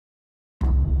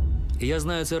Я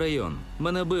знаю цей район.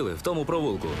 Мене били в тому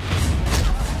провулку.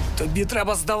 Тобі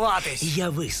треба здаватись. Я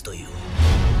вистою.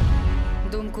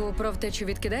 Думку про втечу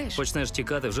відкидаєш? Почнеш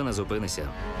тікати, вже не зупинися.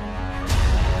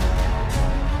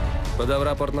 Подав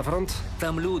рапорт на фронт?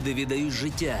 Там люди віддають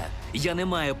життя. Я не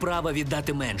маю права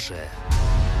віддати менше.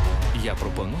 Я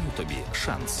пропоную тобі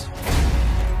шанс.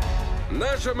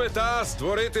 Наша мета –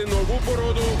 створити нову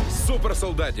породу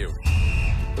суперсолдатів.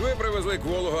 Ви привезли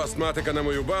кволого астматика на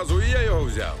мою базу, і я його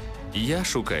взяв. Я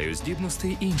шукаю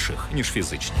здібностей інших, ніж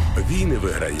фізичні. Війни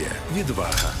виграє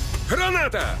відвага.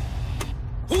 Граната!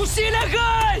 Усі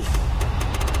лягай!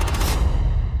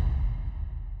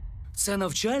 Це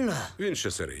навчальна? Він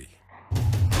ще сирий.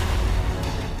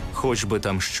 Хоч би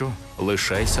там що,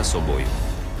 лишайся собою.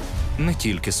 Не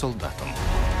тільки солдатом,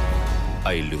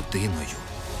 а й людиною.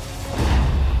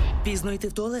 Пізно йти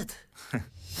в туалет?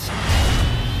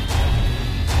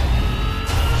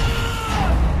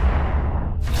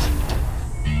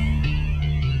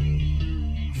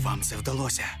 Вам це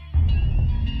вдалося.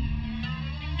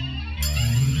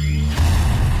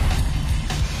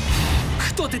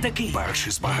 Хто ти такий?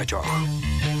 Перший з багатьох.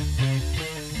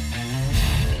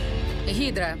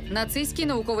 Гідра. Нацистський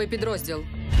науковий підрозділ.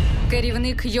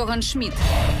 Керівник Йоган Шмідт.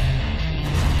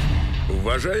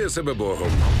 Вважає себе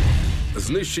богом.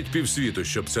 Знищить півсвіту,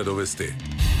 щоб це довести.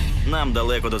 Нам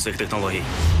далеко до цих технологій.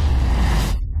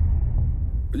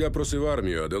 Я просив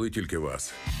армію, а дали тільки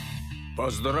вас.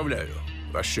 Поздоровляю.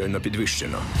 Вас щойно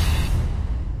підвищено.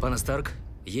 Пане Старк,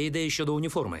 є ідеї щодо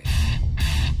уніформи.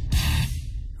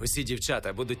 Усі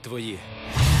дівчата будуть твої.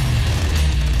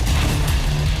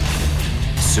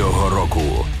 Цього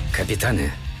року.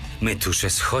 Капітане, Ми дуже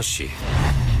схожі.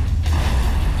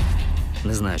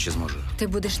 не знаю, чи зможу. Ти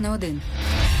будеш не один.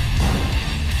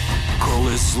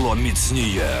 Коли зло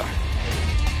міцніє,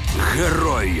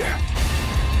 герой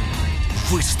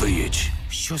вистоїть.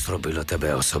 Що зробило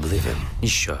тебе особливим?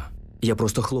 Ніщо. Я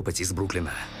просто хлопець із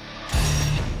Брукліна.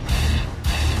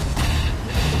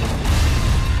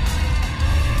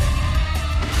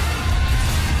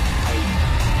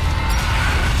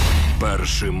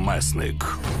 Перший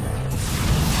месник.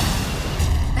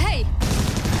 Гей!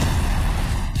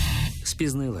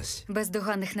 Спізнилась.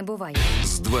 Бездоганних не буває.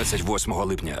 З 28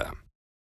 липня.